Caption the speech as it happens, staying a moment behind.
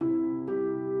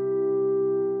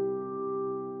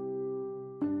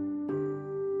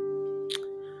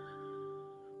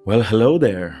Well, hello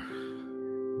there.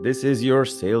 This is your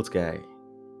sales guy.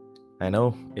 I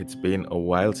know it's been a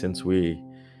while since we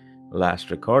last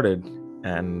recorded,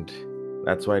 and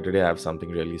that's why today I have something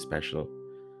really special.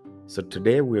 So,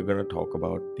 today we're going to talk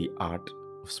about the art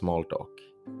of small talk.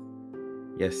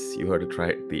 Yes, you heard it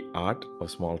right, the art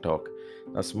of small talk.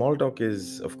 Now, small talk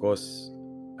is, of course,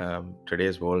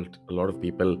 today's world, a lot of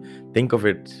people think of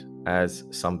it as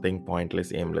something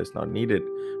pointless, aimless, not needed.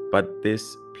 But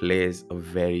this plays a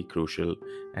very crucial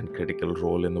and critical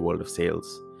role in the world of sales.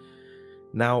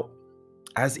 Now,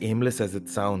 as aimless as it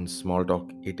sounds, small talk,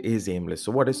 it is aimless.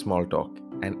 So, what is small talk?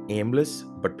 An aimless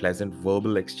but pleasant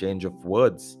verbal exchange of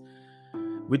words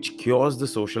which cures the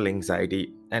social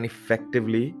anxiety and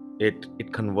effectively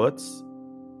it converts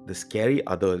the scary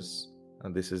others,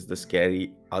 and this is the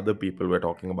scary other people we're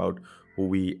talking about who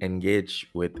we engage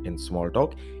with in small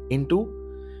talk,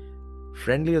 into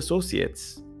friendly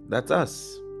associates. That's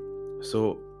us.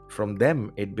 So from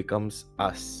them it becomes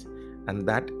us, and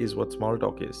that is what small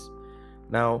talk is.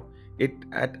 Now, it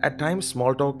at times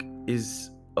small talk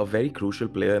is a very crucial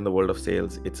player in the world of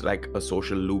sales. It's like a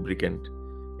social lubricant.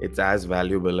 It's as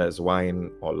valuable as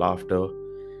wine or laughter.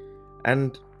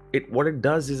 And it what it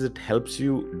does is it helps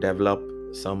you develop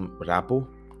some rapport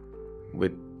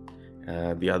with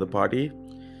the other party,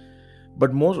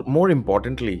 but more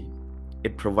importantly,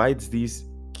 it provides these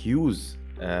cues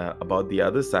about the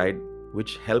other side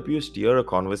which help you steer a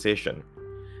conversation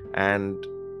and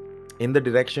in the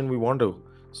direction we want to.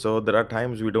 So there are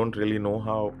times we don't really know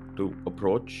how to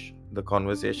approach the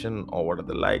conversation, or what are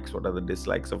the likes, what are the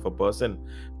dislikes of a person,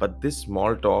 but this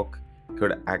small talk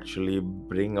could actually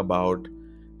bring about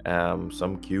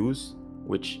some cues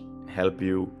which help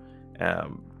you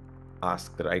um,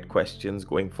 ask the right questions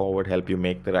going forward, help you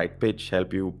make the right pitch,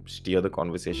 help you steer the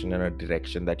conversation in a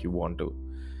direction that you want to.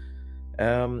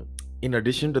 Um, in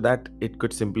addition to that, it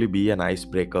could simply be an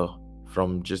icebreaker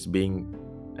from just being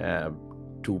uh,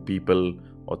 two people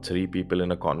or three people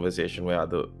in a conversation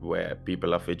where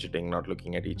people are fidgeting, not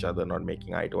looking at each other, not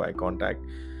making eye to eye contact.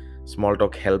 Small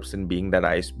talk helps in being that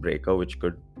icebreaker, which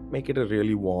could make it a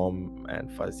really warm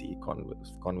and fuzzy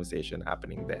conversation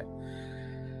happening there.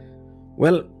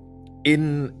 Well,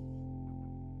 in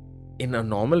in a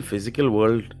normal physical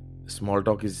world, small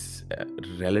talk is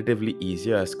relatively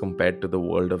easier as compared to the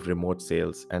world of remote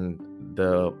sales, and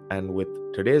with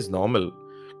today's normal,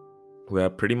 we are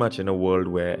pretty much in a world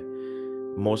where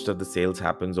most of the sales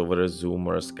happens over a Zoom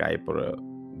or a Skype or a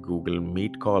Google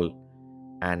Meet call,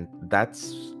 and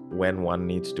that's when one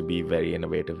needs to be very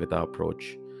innovative with our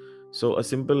approach. So a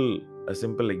simple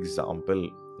example,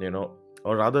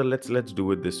 or rather, let's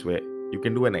do it this way. You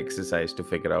can do an exercise to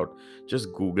figure out.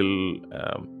 Just Google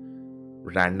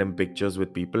random pictures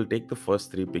with people. Take the first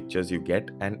three pictures you get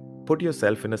and put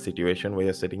yourself in a situation where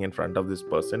you're sitting in front of this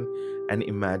person, and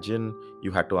imagine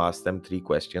you had to ask them three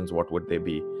questions. What would they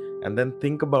be? And then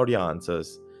think about your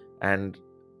answers and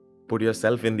put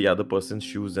yourself in the other person's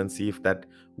shoes and see if that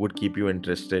would keep you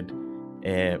interested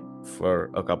for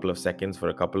a couple of seconds, for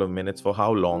a couple of minutes, for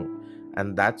how long.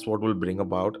 And that's what will bring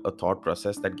about a thought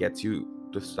process that gets you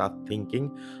to start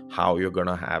thinking how you're going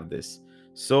to have this.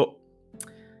 So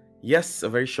yes, a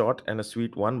very short and a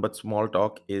sweet one, but small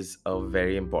talk is a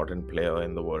very important player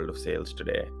in the world of sales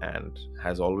today and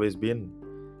has always been.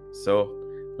 So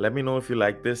let me know if you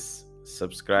like this,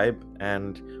 subscribe,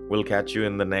 and we'll catch you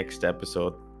in the next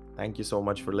episode. Thank you so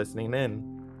much for listening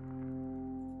in.